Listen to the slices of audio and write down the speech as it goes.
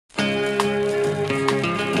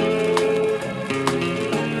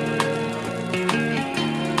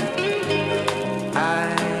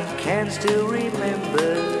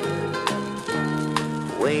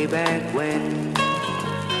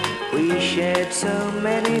shared so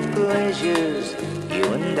many pleasures, you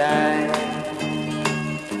and I.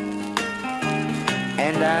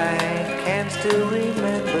 And I can still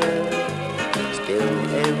remember,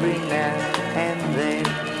 still every now and then,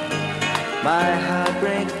 my heart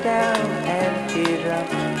breaks down and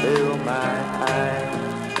teardrops fill my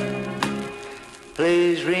eyes.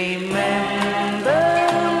 Please remember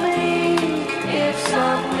me if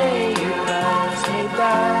someday you pass me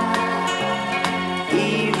by,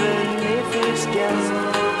 even if it's just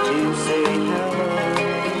to say hello.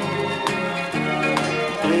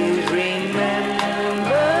 Please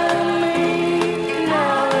remember me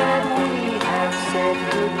now that we have said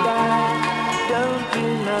goodbye. Don't you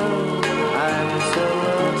know I'm so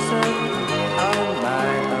lonesome on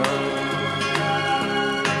my own?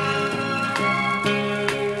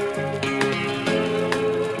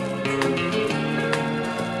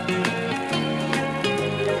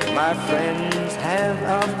 My friends have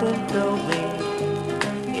often told me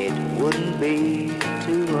it wouldn't be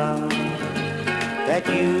too long that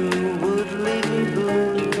you would leave me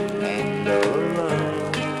blue and all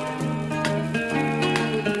alone.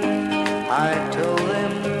 I told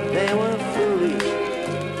them they were foolish,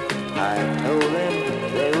 I told them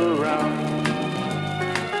they were wrong,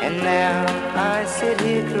 and now I sit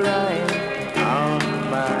here crying on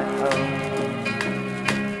my own.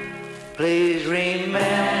 Please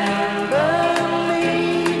remember me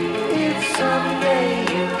if someday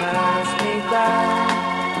you pass me by,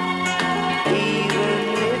 even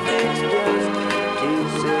if it's just to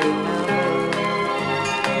say hello.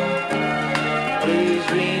 Please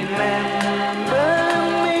remember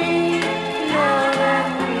me now that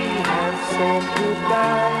we have said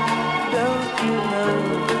goodbye. Don't you know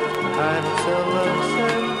I'm so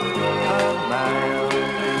lonesome on my own?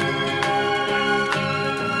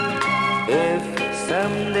 If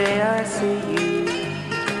someday I see you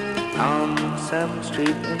on some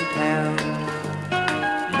street in town,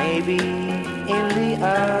 maybe in the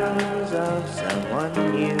arms of someone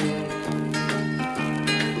new,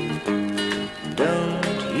 don't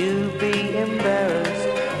you be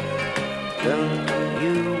embarrassed, don't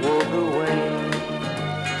you walk away,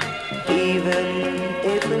 even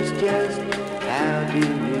if it's just how do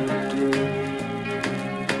you do.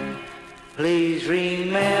 Please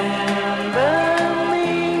remember me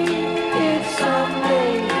if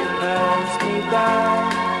someday you pass me by,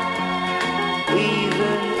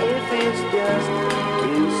 even if it's just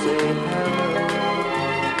to say hello.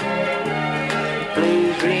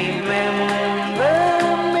 Please remember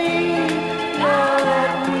me now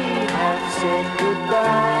that we have said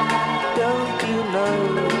goodbye. Don't you know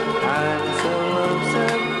I'm so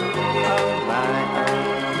lonesome on my own?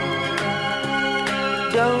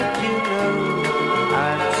 Don't you know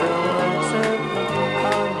I'm so lonesome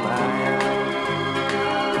on my own?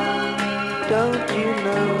 Don't you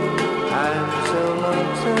know I'm so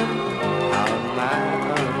lonesome